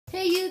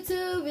Hey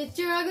YouTube, it's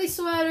your ugly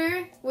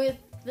sweater with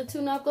the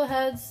two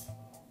knuckleheads.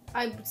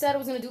 I said I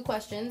was going to do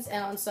questions,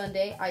 and on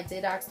Sunday I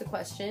did ask the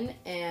question,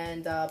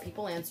 and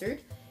people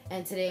answered.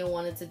 And today I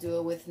wanted to do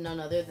it with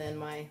none other than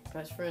my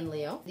best friend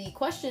Leo. The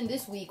question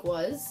this week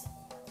was...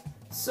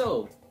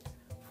 So,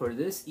 for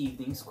this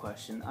evening's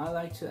question, I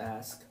like to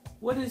ask,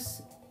 what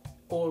is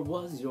or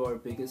was your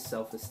biggest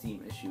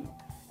self-esteem issue?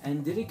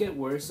 And did it get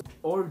worse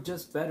or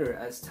just better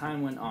as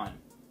time went on?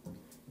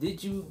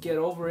 Did you get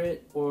over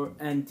it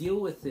and deal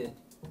with it,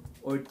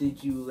 or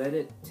did you let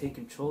it take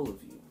control of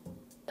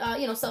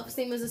you?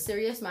 Self-esteem is a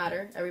serious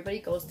matter. Everybody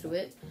goes through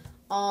it.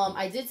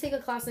 I did take a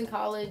class in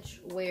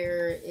college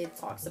where it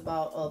talks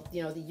about the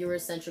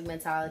Eurocentric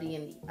mentality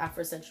and the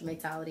Afrocentric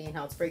mentality, and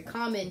how it's very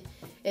common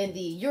in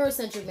the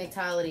Eurocentric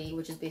mentality,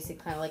 which is basically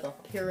kind of like a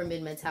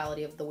pyramid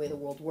mentality of the way the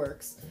world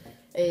works,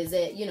 is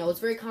that, it's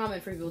very common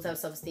for people to have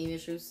self-esteem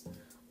issues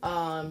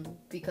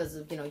because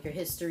of, your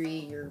history,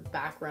 your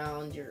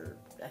background, your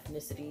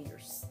ethnicity,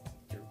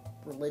 your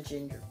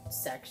religion, your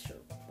sex, your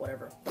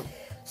whatever.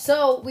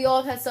 So we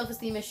all have had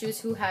self-esteem issues.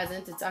 Who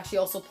hasn't? It's actually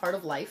also part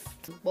of life.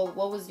 Well,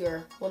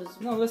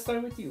 No, let's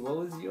start with you. What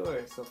was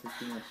your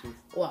self-esteem issues?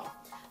 Well,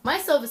 my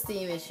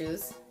self-esteem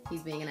issues,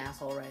 he's being an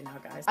asshole right now,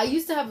 guys. I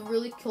used to have a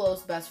really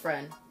close best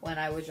friend when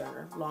I was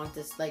younger.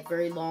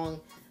 Very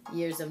long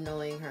years of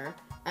knowing her.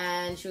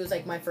 And she was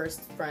like my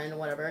first friend or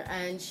whatever.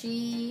 And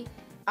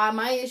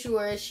my issue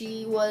was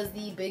she was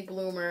the big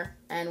bloomer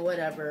and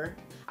whatever.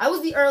 I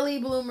was the early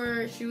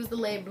bloomer, she was the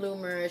late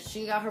bloomer,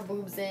 she got her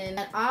boobs in,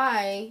 and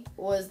I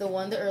was the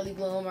early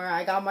bloomer.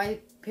 I got my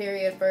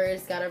period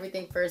first, got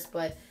everything first,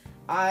 but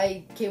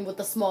I came with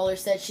the smaller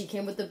set, she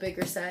came with the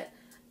bigger set,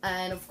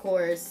 and of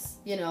course,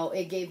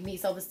 it gave me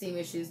self-esteem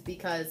issues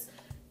because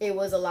it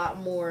was a lot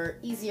more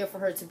easier for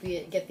her to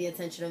get the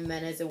attention of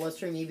men as it was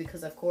for me,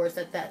 because of course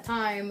at that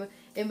time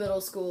in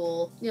middle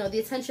school, the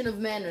attention of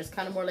men is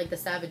kind of more like the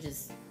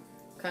savages,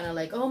 kind of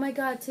like, oh my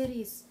god,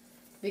 titties.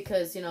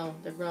 Because,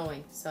 they're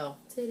growing, so,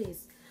 titties.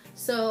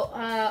 So,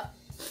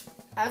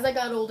 as I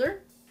got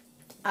older,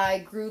 I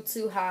grew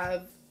to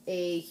have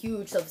a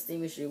huge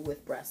self-esteem issue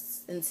with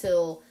breasts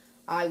until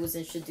I was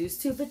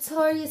introduced to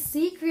Victoria's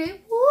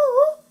Secret. Woo!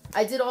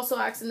 I did also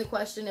ask in the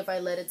question if I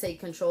let it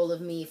take control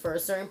of me. For a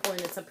certain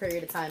point in some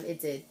period of time,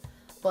 it did.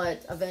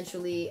 But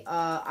eventually,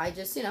 I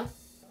just,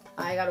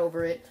 I got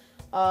over it.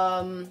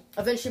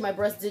 Eventually, my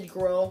breasts did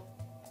grow.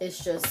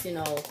 It's just,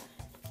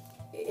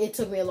 it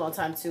took me a long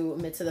time to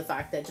admit to the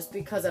fact that just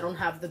because I don't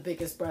have the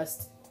biggest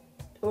breast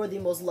or the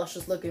most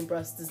luscious looking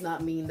breast does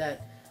not mean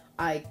that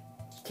I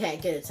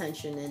can't get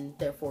attention, and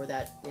therefore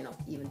that,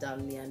 evened out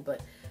in the end.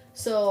 But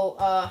so,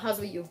 how's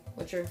with you?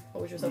 What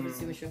was your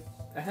self-esteem issue?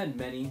 I had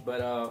many,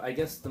 but I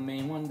guess the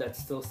main one that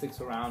still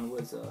sticks around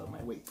was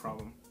my weight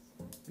problem,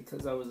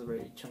 because I was a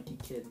very chunky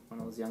kid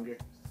when I was younger,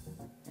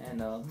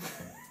 and I was.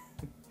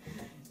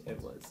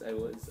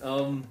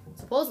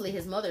 Supposedly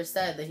his mother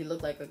said that he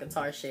looked like a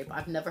guitar shape.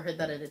 I've never heard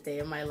that in a day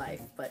in my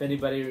life. But if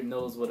anybody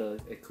knows what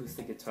an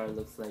acoustic guitar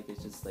looks like,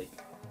 it's just like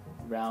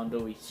round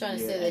over here. Trying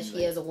to say that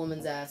she has a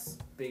woman's ass.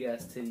 Big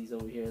ass titties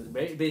over here.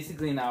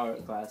 Basically an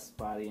hourglass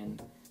body,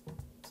 and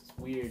it's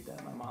weird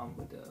that my mom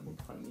would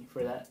make fun of me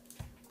for that.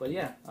 But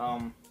yeah,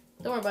 Don't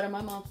worry about it.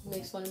 My mom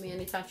makes fun of me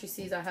anytime she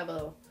sees I have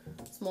a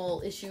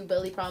small issue,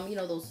 belly problem.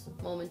 Those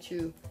moments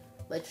you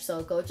let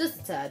yourself go just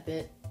a tad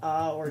bit.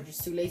 Or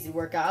just too lazy to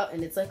work out,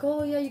 and it's like,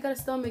 oh yeah, you got a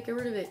stomach, get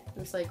rid of it.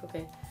 And it's like,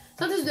 okay.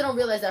 Sometimes they don't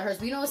realize that hurts,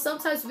 but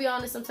sometimes, to be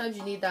honest, sometimes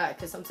you need that,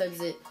 because sometimes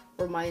it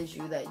reminds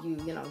you that you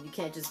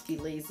can't just be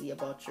lazy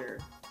about your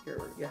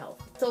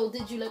health. So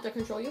did you let that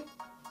control you?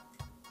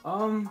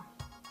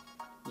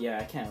 Yeah,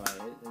 I can't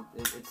lie.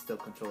 It still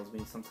controls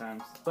me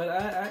sometimes, but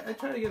I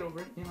try to get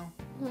over it.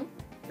 Mm-hmm.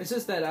 It's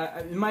just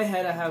that in my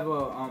head I have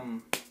a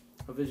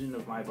vision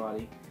of my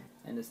body,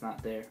 and it's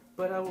not there,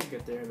 but I will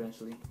get there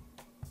eventually.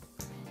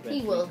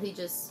 He will. He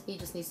just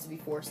needs to be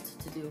forced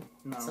to do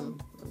some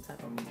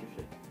type of... Your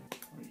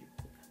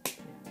shit.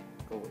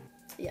 Go away.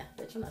 Yeah,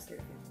 bitch, I'm not scared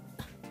of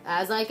you.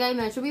 As like I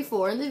mentioned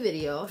before in the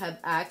video, have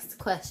asked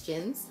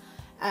questions,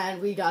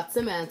 and we got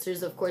some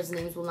answers. Of course,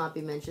 names will not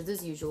be mentioned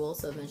as usual,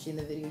 so eventually in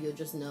the video you'll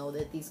just know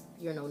that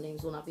your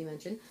names will not be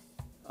mentioned.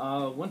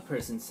 One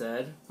person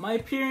said, my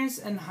appearance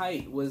and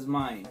height was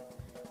mine.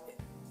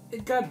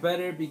 It got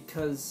better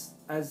because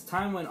as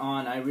time went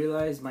on, I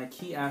realized my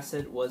key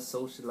asset was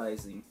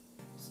socializing.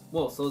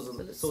 Well,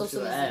 socializing.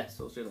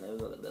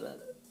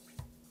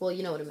 Well,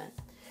 you know what it meant.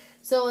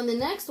 So, and the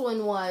next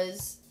one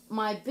was,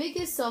 my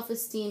biggest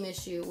self-esteem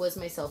issue was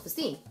my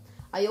self-esteem.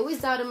 I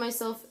always doubted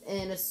myself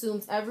and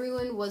assumed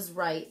everyone was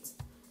right,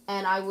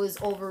 and I was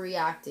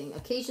overreacting.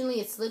 Occasionally,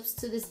 it slips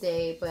to this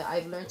day, but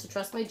I've learned to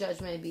trust my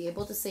judgment and be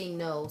able to say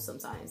no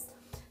sometimes.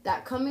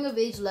 That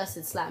coming-of-age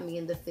lesson slapped me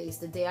in the face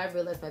the day I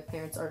realized my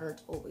parents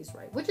aren't always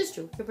right. Which is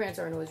true. Your parents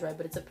aren't always right,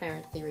 but it's a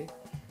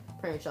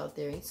parent-child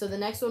theory. So the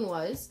next one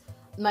was,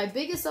 my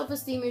biggest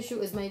self-esteem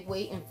issue is my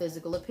weight and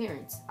physical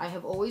appearance. I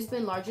have always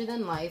been larger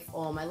than life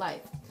all my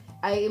life.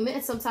 I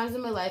admit sometimes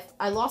in my life,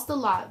 I lost a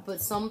lot,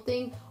 but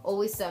something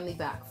always set me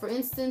back. For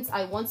instance,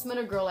 I once met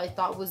a girl I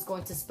thought was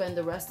going to spend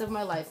the rest of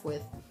my life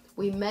with.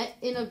 We met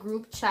in a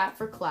group chat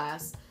for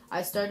class.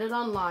 I started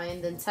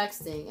online, then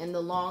texting, and the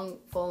long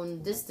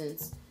phone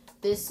distance.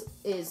 This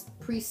is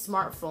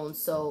pre-smartphone,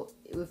 so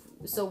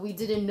we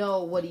didn't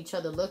know what each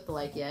other looked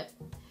like yet.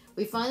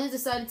 We finally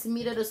decided to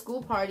meet at a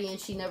school party, and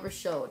she never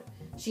showed.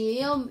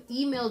 She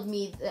emailed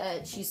me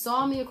that she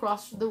saw me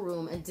across the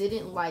room and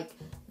didn't like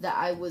that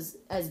I was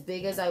as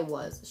big as I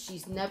was.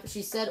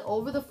 She said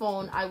over the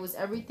phone I was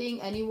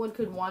everything anyone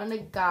could want in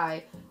a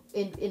guy,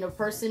 in a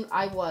person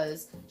I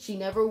was. She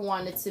never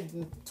wanted to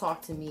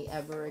talk to me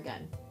ever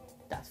again.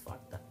 That's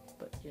fucked up.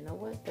 But you know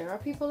what? There are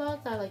people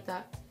out there like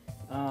that.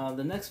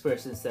 The next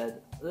person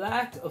said,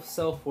 lack of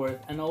self-worth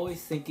and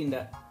always thinking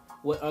that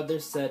what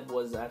others said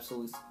was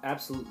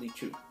absolutely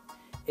true.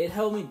 It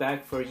held me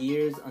back for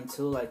years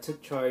until I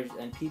took charge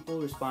and people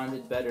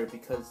responded better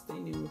because they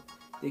knew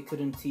they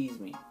couldn't tease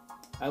me.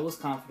 I was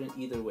confident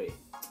either way.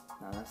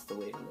 Now that's the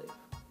way to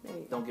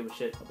live. Don't give a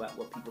shit about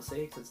what people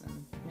say because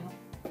then,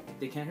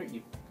 they can't hurt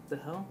you. What the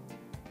hell?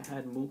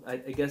 I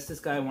guess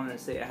this guy wanted to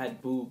say I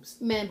had boobs.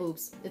 Man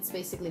boobs. It's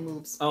basically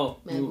moobs. Oh,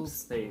 man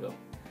boobs. There you go.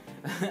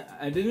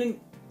 I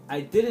didn't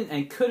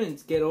and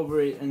couldn't get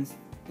over it, and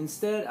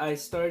instead I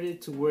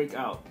started to work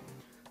out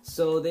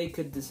so they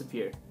could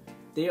disappear.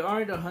 They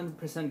aren't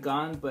 100%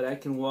 gone, but I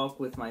can walk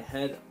with my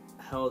head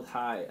held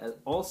high.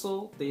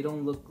 Also, they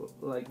don't look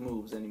like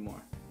moves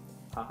anymore.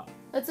 Haha.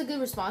 That's a good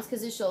response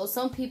because it shows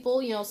some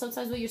people,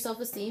 sometimes with your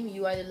self-esteem,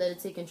 you either let it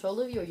take control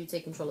of you or you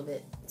take control of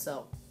it.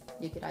 So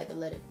you could either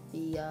let it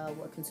be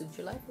what consumes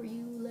your life or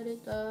you let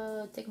it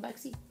take a back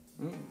seat.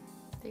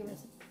 Take a back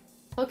seat.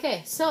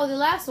 Okay, so the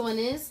last one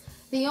is,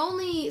 the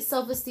only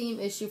self-esteem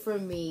issue for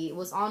me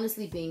was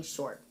honestly being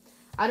short.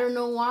 I don't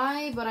know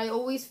why, but I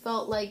always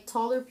felt like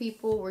taller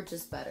people were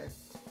just better.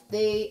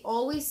 They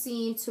always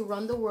seemed to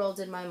run the world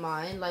in my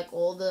mind, like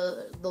all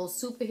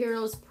those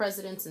superheroes,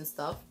 presidents and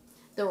stuff.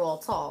 They're all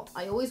tall.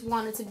 I always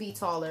wanted to be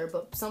taller,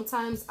 but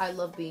sometimes I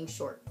love being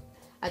short.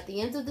 At the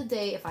end of the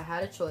day, if I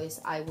had a choice,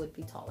 I would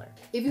be taller.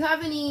 If you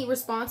have any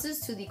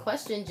responses to the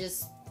question,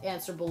 just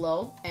answer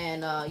below,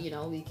 and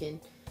we can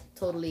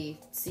totally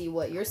see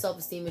what your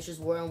self-esteem issues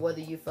were and whether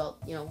you felt,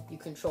 you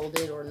controlled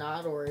it or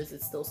not, or is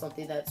it still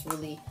something that's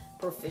really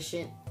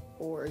proficient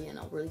or,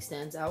 really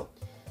stands out.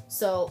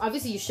 So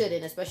obviously you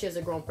shouldn't, especially as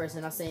a grown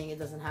person. Not saying it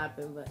doesn't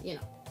happen, but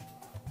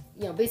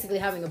basically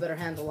having a better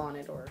handle on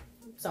it or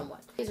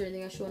somewhat. Is there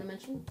anything else you want to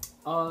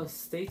mention?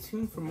 Stay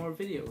tuned for more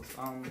videos.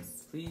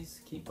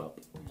 Please keep up,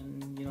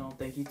 and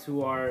thank you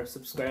to our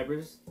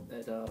subscribers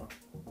that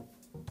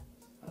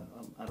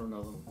I don't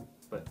know them,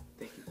 but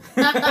thank you.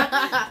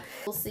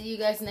 We'll see you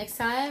guys next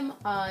time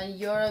on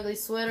Your Ugly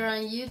Sweater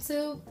on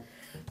YouTube.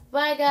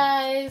 Bye,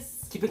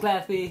 guys. Keep it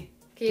classy.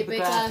 Keep it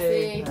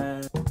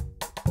classy.